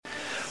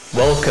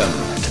Welcome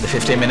to the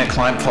 15-Minute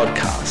Client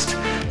Podcast,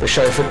 the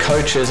show for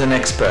coaches and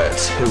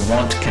experts who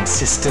want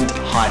consistent,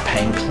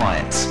 high-paying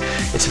clients.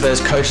 It's for those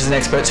coaches and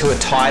experts who are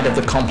tired of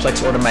the complex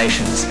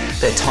automations.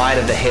 They're tired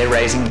of the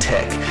hair-raising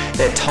tech.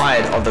 They're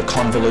tired of the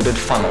convoluted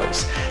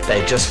funnels.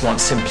 They just want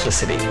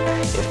simplicity.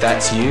 If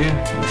that's you,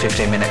 the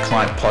 15-Minute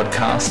Client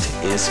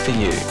Podcast is for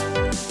you.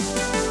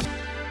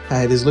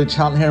 Hey, this is Luke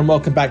Charlton here, and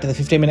welcome back to the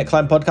 15-Minute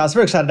Client Podcast.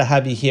 Very excited to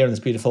have you here on this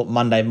beautiful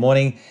Monday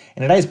morning.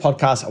 In today's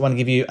podcast, I want to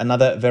give you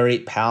another very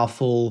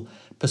powerful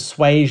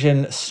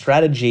persuasion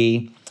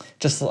strategy,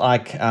 just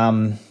like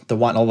the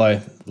one, although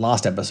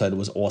last episode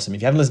was awesome.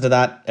 If you haven't listened to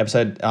that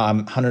episode,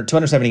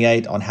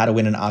 278 on how to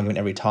win an argument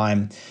every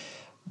time,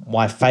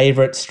 my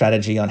favorite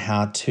strategy on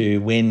how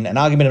to win an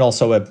argument, and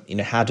also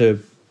how to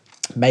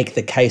make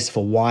the case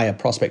for why a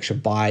prospect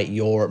should buy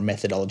your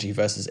methodology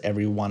versus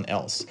everyone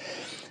else.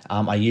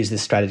 I use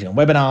this strategy on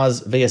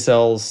webinars,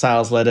 VSLs,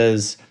 sales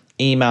letters,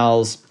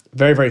 emails,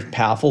 very, very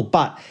powerful.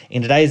 But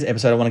in today's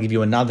episode, I want to give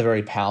you another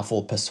very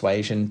powerful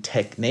persuasion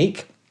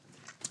technique.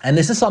 And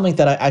this is something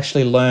that I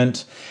actually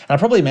learned, and I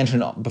probably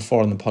mentioned it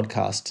before on the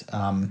podcast,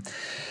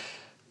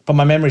 but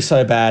my memory's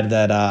so bad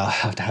that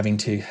after having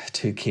two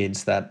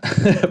kids that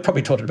I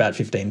probably taught it about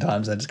 15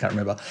 times, I just can't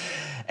remember.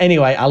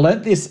 Anyway, I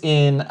learned this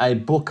in a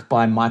book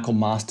by Michael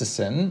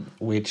Masterson,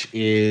 which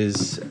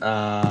is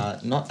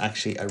not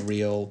actually a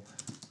real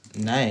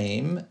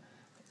name.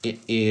 It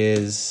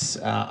is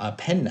a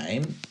pen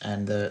name,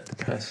 and the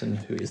person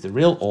who is the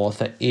real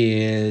author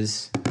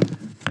is,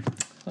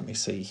 let me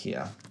see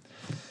here,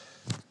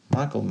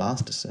 Michael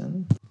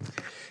Masterson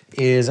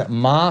is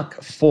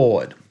Mark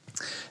Ford.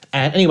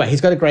 And anyway,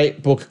 he's got a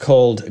great book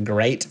called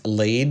Great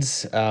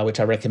Leads, which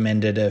I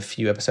recommended a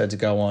few episodes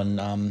ago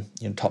on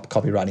top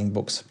copywriting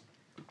books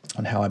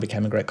on how I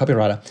became a great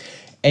copywriter.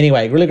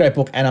 Anyway, really great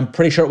book, and I'm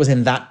pretty sure it was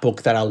in that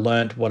book that I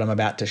learned what I'm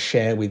about to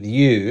share with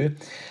you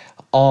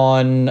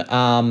on,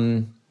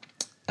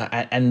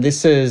 and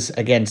this is,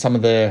 again,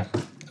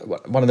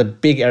 one of the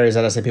big areas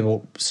that I say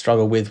people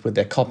struggle with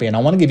their copy, and I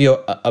want to give you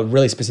a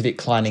really specific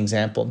client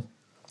example.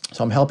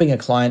 So I'm helping a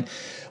client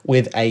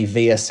with a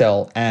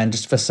VSL, and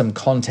just for some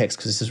context,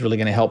 because this is really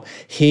going to help,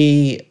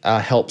 he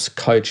helps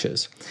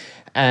coaches.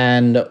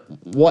 And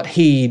what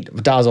he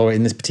does, or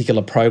in this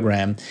particular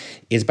program,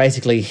 is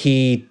basically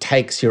he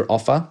takes your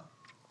offer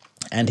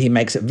and he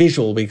makes it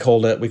visual. We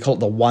call it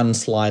the one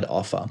slide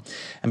offer.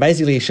 And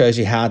basically he shows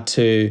you how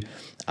to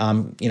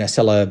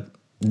sell a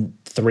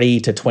 3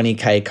 to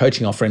 20K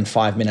coaching offer in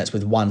 5 minutes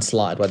with one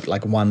slide,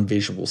 like one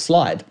visual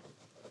slide.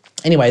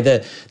 Anyway,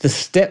 the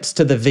steps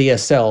to the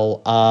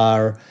VSL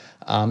are,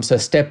 so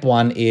step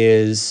one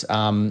is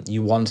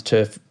you want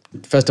to,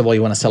 first of all,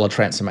 you want to sell a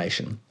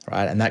transformation,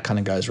 right? And that kind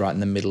of goes right in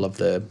the middle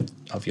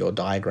of your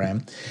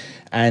diagram.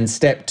 And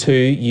step two,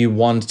 you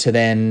want to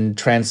then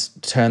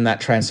turn that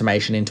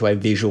transformation into a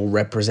visual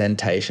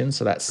representation.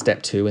 So that's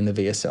step two in the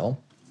VSL.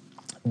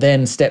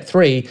 Then step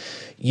three,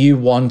 you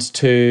want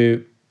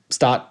to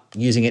start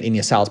using it in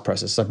your sales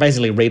process. So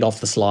basically read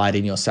off the slide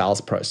in your sales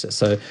process.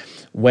 So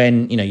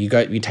when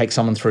you take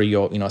someone through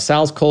your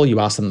sales call, you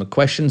ask them the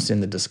questions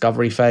in the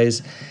discovery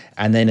phase,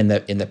 and then in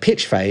the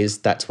pitch phase,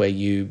 that's where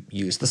you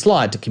use the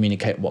slide to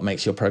communicate what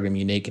makes your program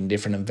unique and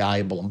different and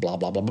valuable and blah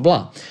blah blah blah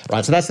blah.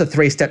 Right. So that's the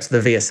three steps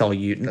of the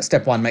VSL.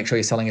 Step one, make sure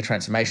you're selling a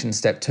transformation.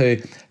 Step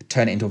two,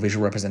 turn it into a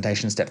visual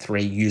representation. Step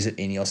three, use it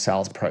in your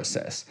sales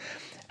process,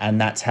 and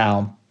that's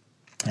how.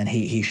 And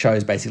he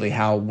shows basically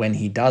how when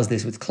he does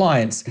this with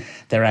clients,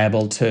 they're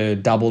able to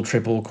double,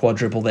 triple,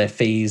 quadruple their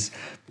fees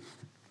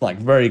like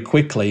very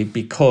quickly,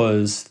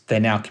 because they're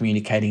now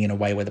communicating in a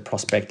way where the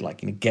prospect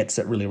gets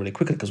it really, really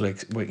quickly, because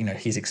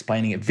he's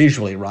explaining it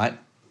visually, right?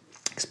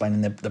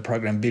 Explaining the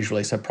program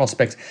visually. So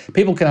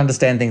people can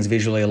understand things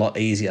visually a lot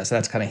easier. So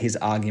that's kind of his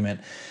argument.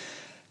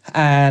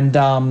 And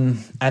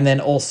then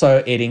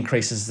also it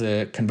increases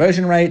the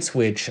conversion rates,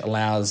 which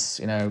allows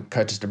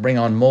coaches to bring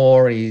on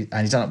more. He's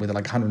done it with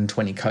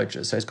 120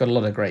 coaches, so he's got a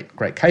lot of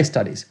great case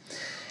studies.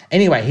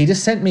 Anyway, he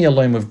just sent me a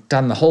loom. We've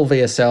done the whole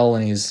VSL,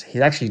 and he's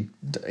actually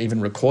even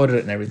recorded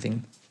it and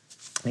everything.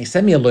 And he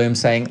sent me a loom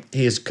saying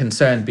he is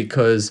concerned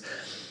because,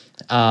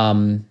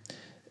 when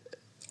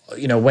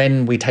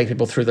we take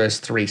people through those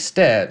three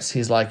steps,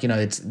 he's like,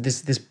 it's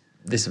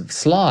this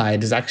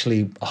slide is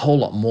actually a whole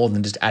lot more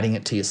than just adding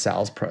it to your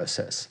sales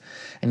process.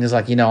 And he's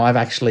like, I've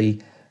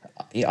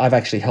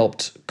actually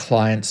helped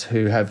clients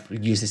who have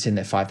used this in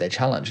their 5-day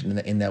challenge and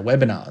in their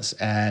webinars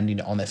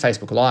and on their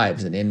Facebook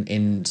Lives and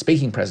in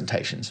speaking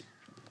presentations,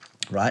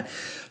 right?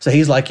 So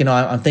he's like,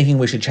 I'm thinking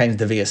we should change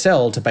the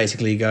VSL to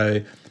basically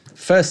go,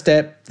 first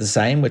step, the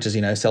same, which is,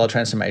 sell a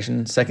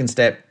transformation. Second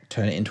step,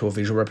 turn it into a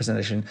visual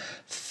representation.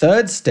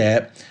 Third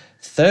step,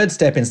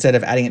 instead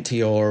of adding it to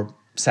your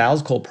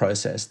sales call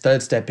process,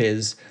 third step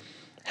is,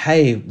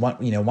 hey,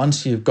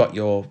 once you've got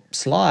your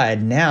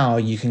slide, now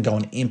you can go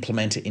and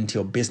implement it into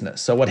your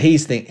business. So what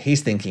he's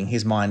thinking,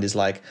 his mind is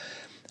like,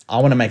 I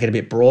want to make it a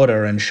bit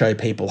broader and show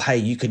people, hey,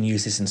 you can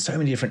use this in so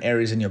many different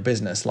areas in your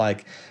business,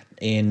 like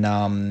in,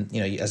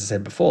 as I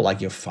said before,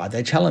 like your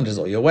 5-day challenges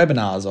or your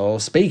webinars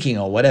or speaking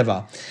or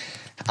whatever.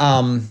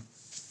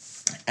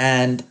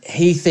 And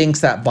he thinks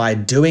that by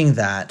doing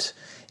that,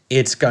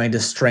 it's going to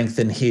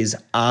strengthen his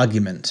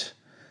argument,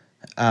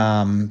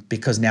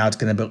 because now it's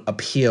going to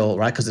appeal,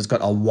 right? Because it's got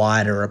a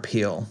wider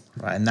appeal,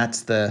 right? And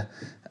that's the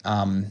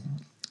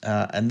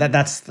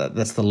that's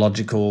the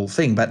logical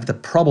thing. But the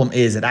problem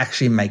is it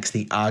actually makes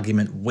the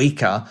argument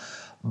weaker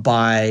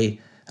by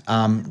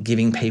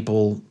giving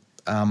people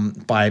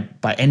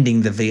by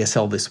ending the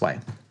VSL this way.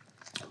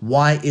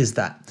 Why is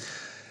that?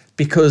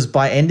 Because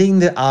by ending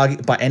the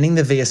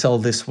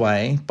VSL this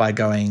way, by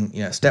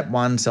going, step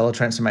 1, seller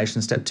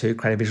transformation, step 2,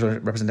 create a visual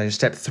representation,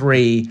 step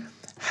 3,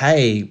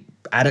 hey,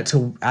 add it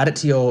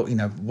to your,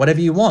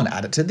 whatever you want,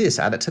 add it to this,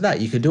 add it to that.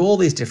 You could do all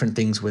these different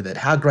things with it.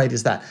 How great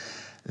is that?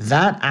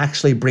 That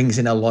actually brings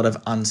in a lot of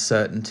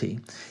uncertainty.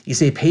 You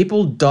see,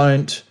 people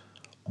don't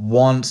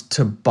want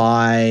to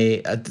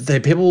buy,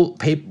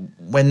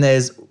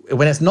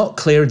 when it's not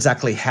clear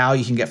exactly how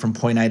you can get from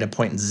point A to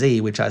point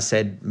Z, which I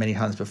said many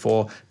times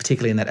before,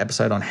 particularly in that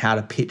episode on how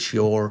to pitch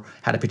your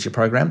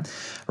program,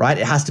 right?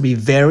 It has to be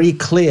very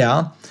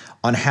clear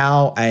on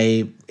how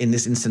in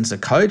this instance, a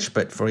coach,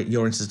 but for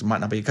your instance, it might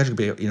not be a coach, it could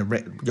be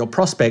your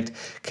prospect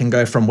can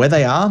go from where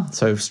they are,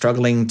 so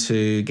struggling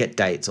to get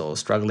dates or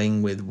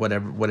struggling with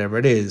whatever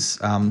it is,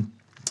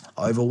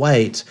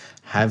 overweight,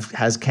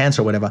 has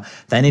cancer or whatever.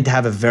 They need to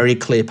have a very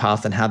clear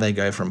path on how they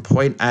go from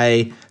point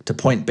A to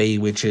point B,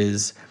 which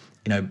is,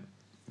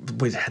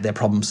 with their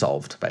problem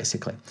solved,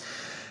 basically.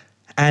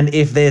 And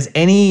if there's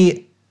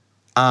any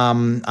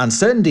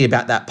uncertainty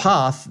about that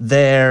path,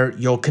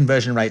 your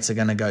conversion rates are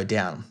going to go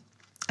down.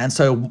 And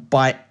so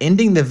by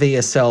ending the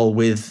VSL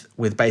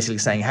with basically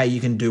saying, hey, you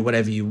can do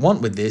whatever you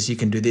want with this, you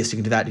can do this, you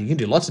can do that, you can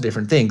do lots of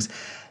different things,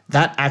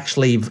 that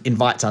actually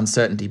invites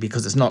uncertainty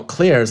because it's not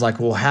clear. It's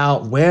like,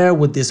 well, where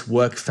would this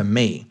work for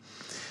me?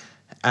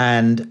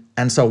 And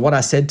so what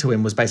I said to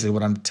him was basically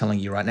what I'm telling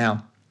you right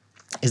now,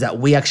 is that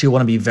we actually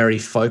want to be very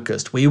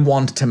focused. We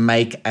want to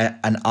make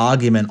an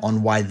argument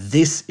on why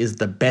this is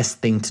the best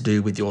thing to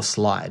do with your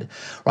slide,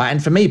 right?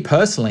 And for me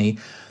personally,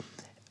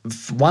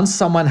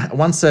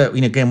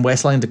 again, we're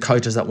selling to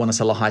coaches that want to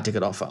sell a high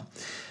ticket offer.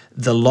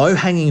 The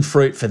low-hanging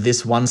fruit for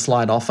this one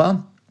slide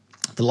offer,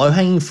 the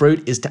low-hanging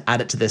fruit is to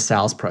add it to their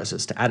sales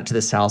process, to add it to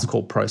their sales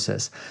call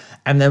process.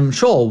 And then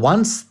sure,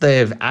 once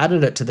they've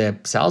added it to their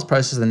sales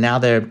process and now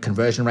their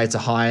conversion rates are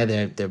higher,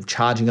 they're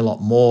charging a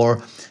lot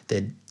more,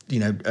 they're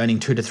earning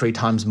 2 to 3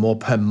 times more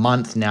per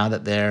month now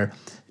that they're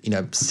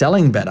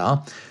selling better.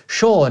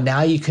 Sure,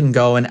 now you can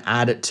go and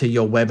add it to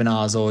your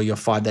webinars or your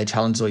 5-day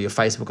challenges or your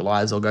Facebook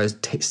Lives or go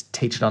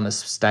teach it on a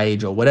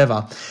stage or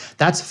whatever.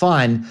 That's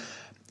fine.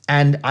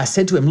 And I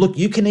said to him, look,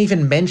 you can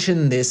even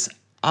mention this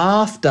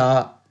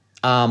after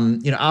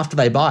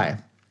they buy,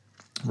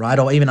 right?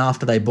 Or even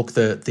after they book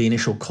the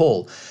initial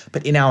call.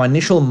 But in our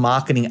initial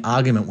marketing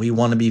argument, we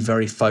want to be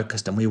very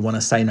focused and we want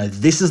to say, no,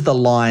 this is the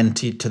line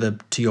to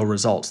your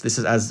results. This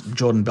is, as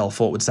Jordan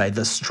Belfort would say,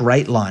 the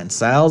straight line.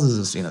 Sales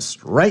is a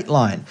straight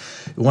line.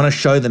 We want to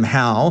show them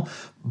how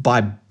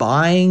by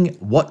buying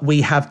what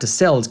we have to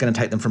sell, it's going to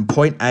take them from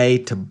point A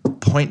to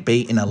point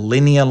B in a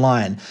linear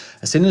line.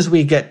 As soon as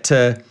we get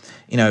to,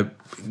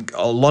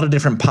 a lot of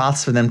different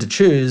paths for them to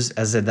choose,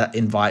 as I said, that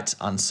invites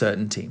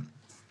uncertainty.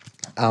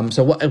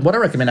 So what I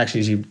recommend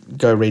actually is you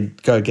go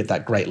get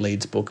that Great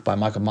Leads book by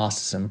Michael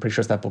Masterson. I'm pretty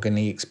sure it's that book, and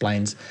he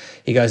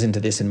goes into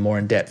this in more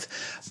in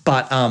depth.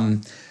 But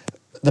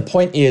the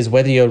point is,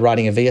 whether you're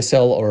writing a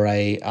VSL or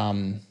a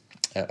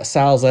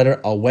sales letter,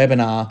 a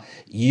webinar,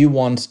 you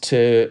want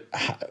to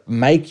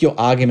make your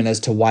argument as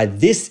to why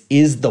this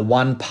is the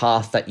one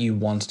path that you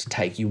want to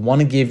take. You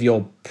want to give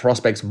your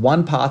prospects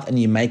one path, and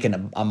you make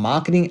a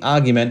marketing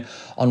argument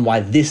on why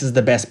this is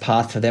the best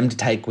path for them to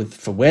take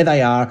for where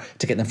they are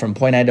to get them from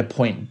point A to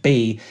point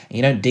B. And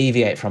you don't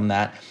deviate from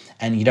that,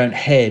 and you don't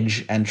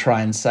hedge and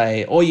try and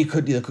say, oh, you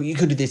could do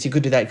this, you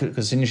could do that, because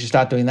as soon as you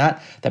start doing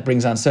that, that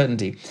brings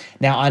uncertainty.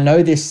 Now, I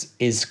know this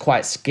is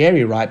quite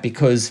scary, right?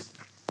 Because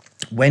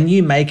when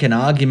you make an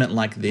argument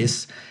like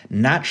this,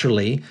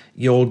 naturally,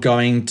 you're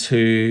going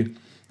to,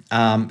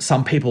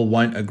 some people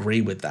won't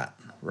agree with that,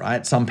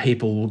 right? Some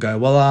people will go,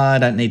 well, I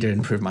don't need to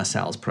improve my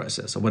sales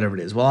process or whatever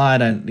it is. Well, I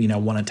don't,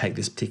 want to take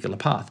this particular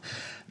path.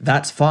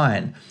 That's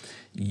fine.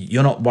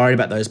 You're not worried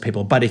about those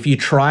people. But if you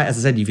try, as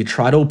I said, if you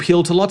try to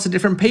appeal to lots of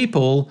different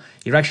people,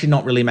 you're actually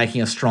not really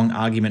making a strong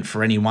argument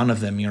for any one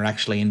of them. You're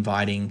actually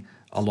inviting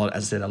a lot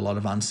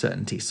of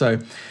uncertainty. So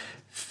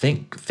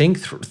think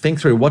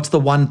through what's the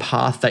one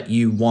path that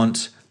you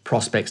want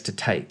prospects to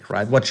take,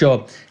 right?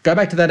 Go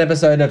back to that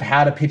episode of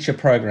How to Pitch Your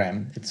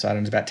Program. It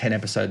was about 10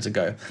 episodes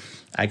ago.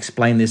 I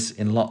explained this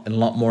in a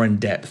lot more in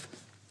depth.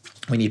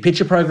 When you pitch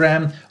a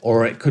program,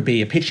 or it could be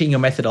you're pitching your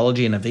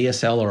methodology in a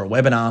VSL or a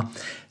webinar,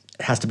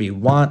 it has to be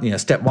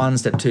step 1,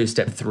 step 2,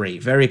 step 3.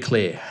 Very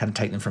clear how to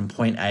take them from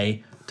point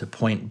A to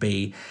point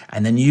B,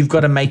 and then you've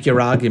got to make your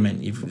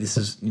argument. This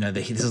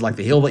is like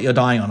the hill that you're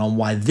dying on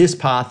why this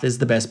path is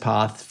the best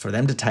path for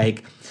them to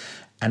take,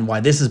 and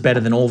why this is better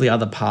than all the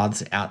other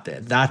paths out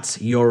there.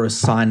 That's your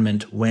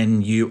assignment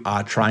when you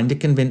are trying to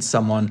convince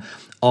someone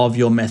of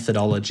your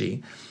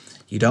methodology.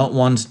 You don't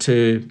want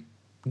to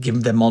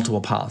give them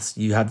multiple paths.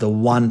 You have the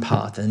one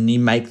path, and you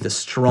make the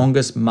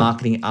strongest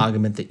marketing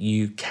argument that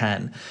you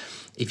can.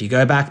 If you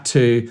go back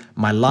to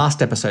my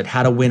last episode,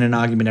 How to Win an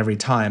Argument Every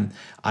Time,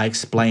 I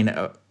explain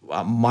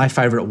my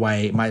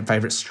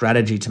favorite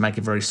strategy to make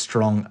a very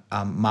strong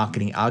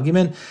marketing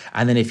argument.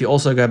 And then if you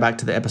also go back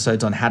to the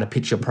episodes on how to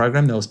pitch your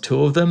program, there was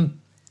 2 of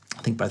them.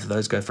 I think both of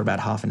those go for about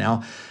half an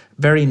hour.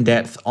 Very in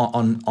depth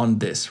on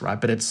this,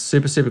 right? But it's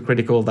super, super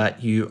critical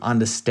that you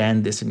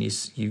understand this and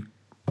you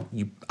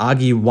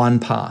argue one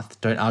path.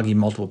 Don't argue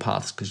multiple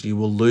paths, because you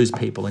will lose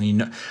people.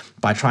 And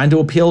by trying to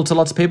appeal to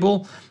lots of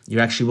people, you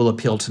actually will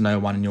appeal to no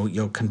one, and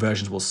your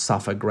conversions will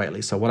suffer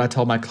greatly. So what I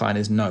told my client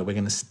is, no, we're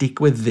going to stick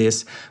with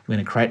this. We're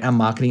going to create our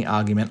marketing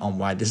argument on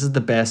why this is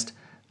the best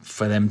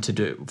for them to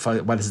do,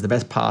 why this is the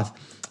best path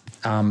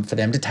for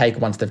them to take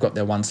once they've got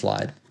their one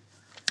slide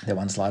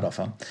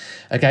offer.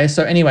 Okay,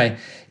 so anyway,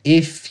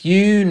 if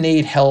you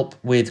need help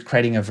with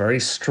creating a very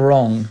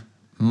strong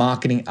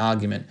marketing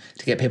argument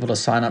to get people to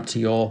sign up to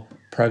your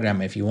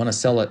program, if you want to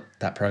sell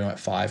that program at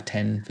 5,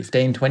 10,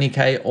 15,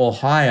 20K or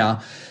higher,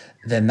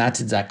 then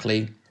that's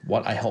exactly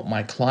what I help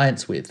my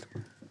clients with,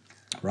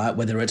 right?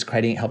 Whether it's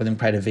helping them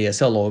create a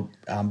VSL, or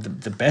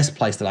the best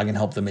place that I can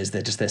help them is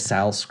their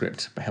sales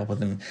script, by helping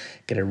them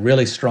get a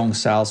really strong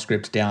sales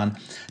script down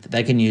that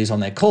they can use on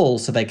their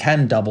calls, so they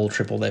can double,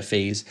 triple their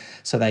fees,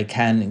 so they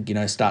can,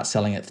 start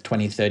selling at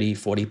 20, 30,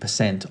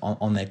 40%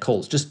 on their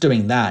calls. Just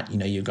doing that,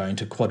 you're going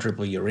to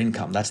quadruple your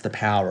income. That's the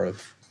power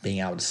of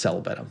being able to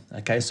sell better.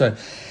 Okay, so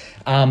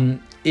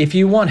if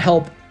you want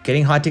help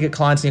getting high ticket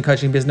clients in your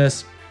coaching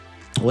business,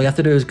 all you have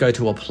to do is go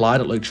to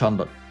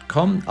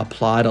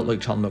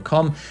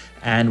apply.lukecharlton.com,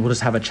 and we'll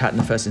just have a chat in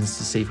the first instance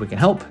to see if we can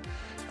help.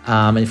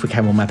 And if we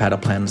can, we'll map out a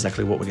plan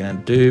exactly what we're going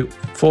to do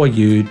for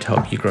you to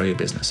help you grow your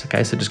business.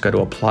 Okay, so just go to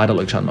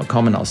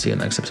apply.lukecharlton.com, and I'll see you in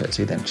the next episode.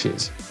 See you then.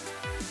 Cheers.